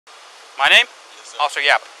My name? Yes, sir. Officer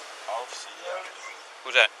Yap. Officer Yap.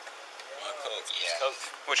 Who's that? My coach. Yeah. Coach.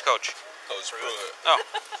 Which coach? Coach Pruitt. Oh.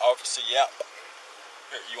 Officer Yap.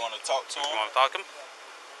 Here, you want to talk to him? You want to talk to him?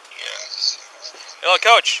 Yes. Hello,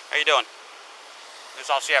 Coach. How you doing? This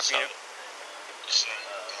is Officer Yap.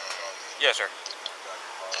 Yes, sir.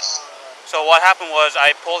 So what happened was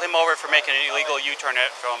I pulled him over for making an illegal U-turn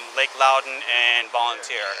from Lake Loudon and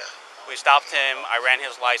Volunteer. We stopped him. I ran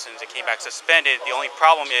his license. It came back suspended. The only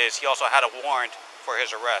problem is he also had a warrant for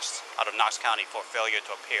his arrest out of Knox County for failure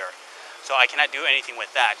to appear. So I cannot do anything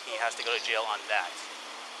with that. He has to go to jail on that.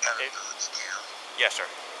 Yes, sir.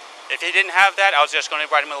 If he didn't have that, I was just going to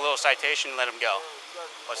write him a little citation and let him go.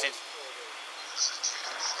 But since...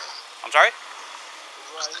 I'm sorry?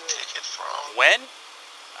 What's the ticket from? When?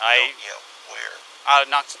 Yeah, where? Out of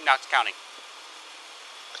Knox County.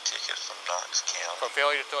 A ticket from Knox County. For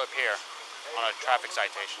failure to appear on a traffic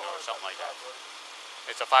citation or something like that.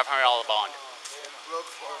 It's a $500 bond.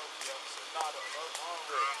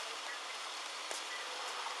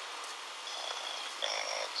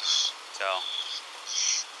 So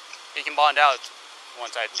he can bond out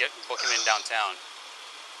once I book him in downtown,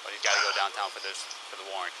 but he's got to go downtown for the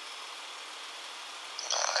warrant.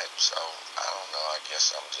 Alright, so I don't know. I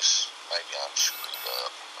guess maybe I'm screwed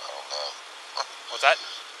up. I don't know. What's that?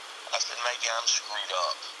 I said maybe I'm screwed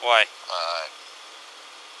up. Why?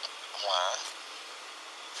 Why?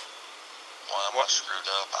 Why am I screwed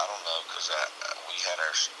up? I don't know, because we had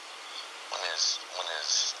our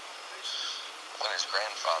when his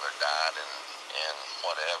grandfather died and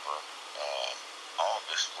whatever, all of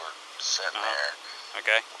us were sitting there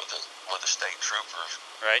Okay. with the state troopers,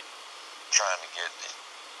 Right. trying to get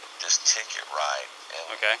this ticket right,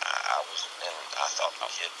 and Okay. I thought the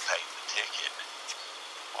kid paid the ticket.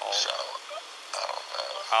 Oh. So I don't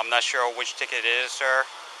know. I'm not sure which ticket it is, sir.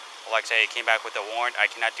 Like I say, it came back with a warrant. I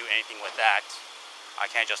cannot do anything with that. I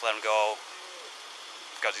can't just let him go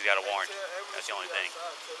because he's got a warrant. That's the only thing.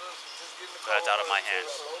 So that's out of my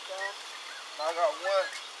hands. I got one.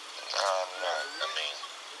 No, I mean,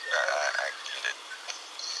 I get it.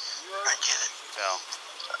 I get it. So.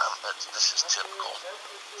 This is typical.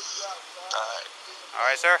 Alright.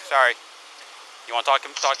 Alright, sir. Sorry. You want to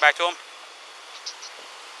talk back to him?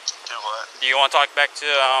 Do what? Do you want to talk back to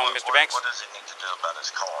Mr. Banks? What does he need to do about his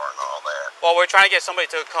car and all that? Well, we're trying to get somebody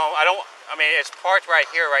to come. I mean, it's parked right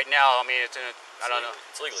here right now. I mean, I don't know.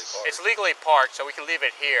 It's legally parked. It's legally parked, so we can leave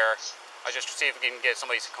it here. I'll just see if we can get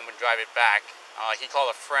somebody to come and drive it back. He called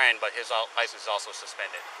a friend, but his license is also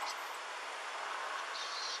suspended.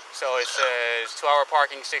 So it says 2-hour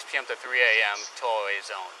parking, 6 p.m. to 3 a.m. tollway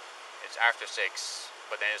zone. It's after 6,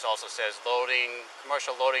 but then it also says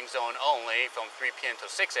commercial loading zone only from 3 p.m.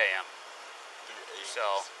 to 6 a.m. So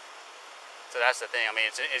that's the thing. I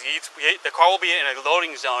mean, the car will be in a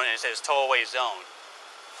loading zone, and it says tollway zone.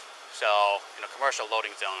 So in a commercial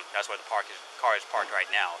loading zone, that's where the car is parked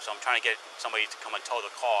right now. So I'm trying to get somebody to come and tow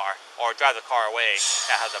the car or drive the car away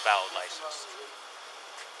that has a valid license.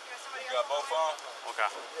 You got both on? Okay.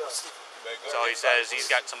 So he says he's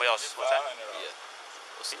got somebody else. What's that? Yeah.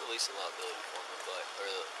 What's the release of liability form look like? Or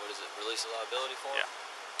what is it? Release of liability form? Yeah.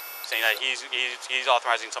 Saying that he's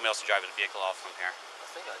authorizing somebody else to drive the vehicle off from here. I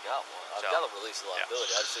think I got one. I've got a release of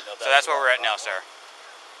liability. I just didn't know if So that's where we're at now, sir.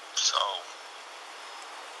 So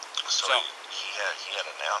he had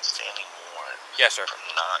an outstanding warrant. Yes, sir. From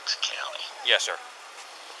Knox County. Yes, sir.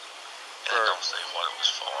 And it don't say what it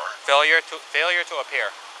was for. Failure to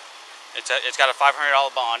appear. It's got a $500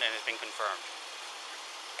 bond and it's been confirmed.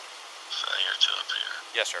 Failure to appear.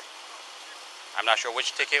 Yes, sir. I'm not sure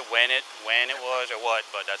which ticket, when it was, or what,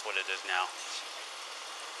 but that's what it is now.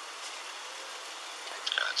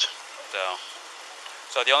 Gotcha.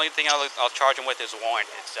 So the only thing I'll charge him with is the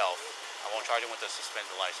warrant itself. I won't charge him with the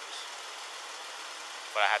suspended license.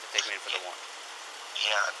 But I have to take him in for the warrant.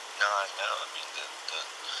 Yeah, no, I know. I mean,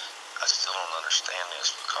 I still don't understand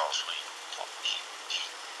this because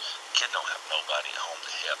kid don't have nobody at home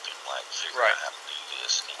to help him, like figure out how to do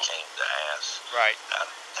this. And he came to ask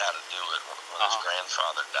how to do it when his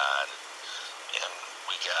grandfather died, and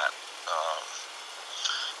we got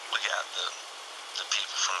the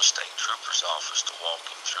people from the state trooper's office to walk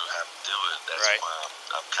him through how to do it. That's why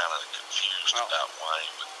I'm kind of confused about why he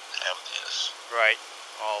would have this. Right.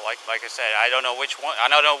 Well, like I said, I don't know which one. I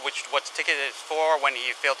don't know what the ticket is for when he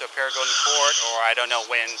failed to appear going to court, or I don't know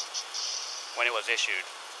when it was issued.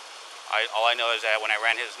 All I know is that when I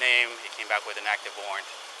ran his name, it came back with an active warrant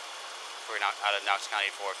out of Knox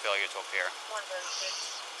County for failure to appear.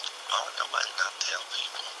 Oh, nobody not tell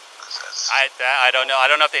people. I don't know.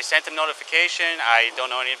 I don't know if they sent him notification. I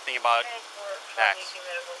don't know anything about that.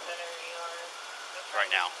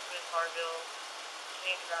 right now. With Harville,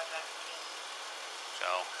 we need to drive back again. So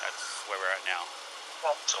that's where we're at now.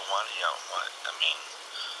 So why do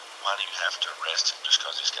why do you have to arrest him just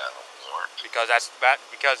because he's got a warrant? Because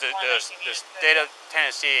the state of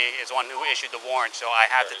Tennessee is the one who issued the warrant, so I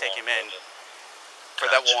have to take him in for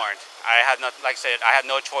that warrant. I had not, like I said, I had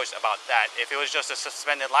no choice about that. If it was just a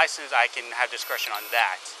suspended license, I can have discretion on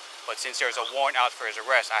that. But since there's a warrant out for his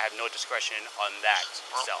arrest, I have no discretion on that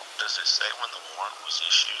itself. Does it say when the warrant was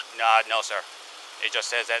issued? No, sir. It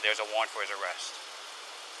just says that there's a warrant for his arrest.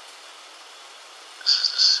 This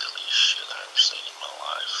is the silliest shit I've ever seen in my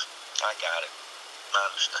life. I got it. I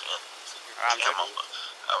understand.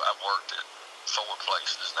 I've worked at 4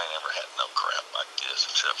 places and they never had no crap like this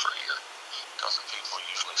except for here. Because the people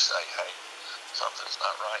usually say, hey, something's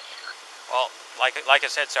not right here. Well, like I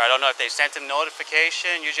said, sir, I don't know if they sent him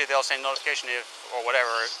notification. Usually they'll send notification or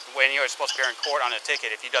whatever when you're supposed to appear in court on a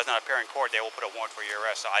ticket. If he does not appear in court, they will put a warrant for your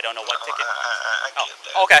arrest. So I don't know what ticket. I get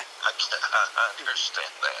that. Okay. I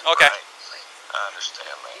understand that. Okay. Right? I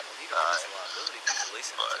understand that. He don't release a liability. He's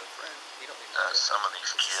releasing it to a friend. He don't need to some of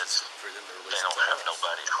these kids, for them to release they don't have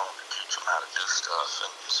nobody at home to teach them how to do stuff,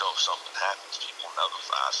 and so if something happens, people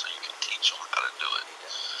notify so you can teach them how to do it.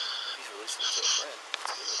 He's releasing it to a friend.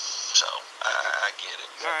 That's good. So I get it.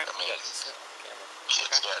 All right. I mean,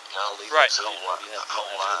 kids got Right.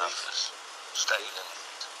 Whole life is staying in.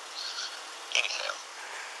 Anyhow,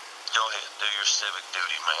 go ahead, do your civic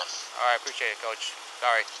duty, man. All right, appreciate it, Coach.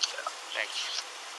 Sorry. Thanks.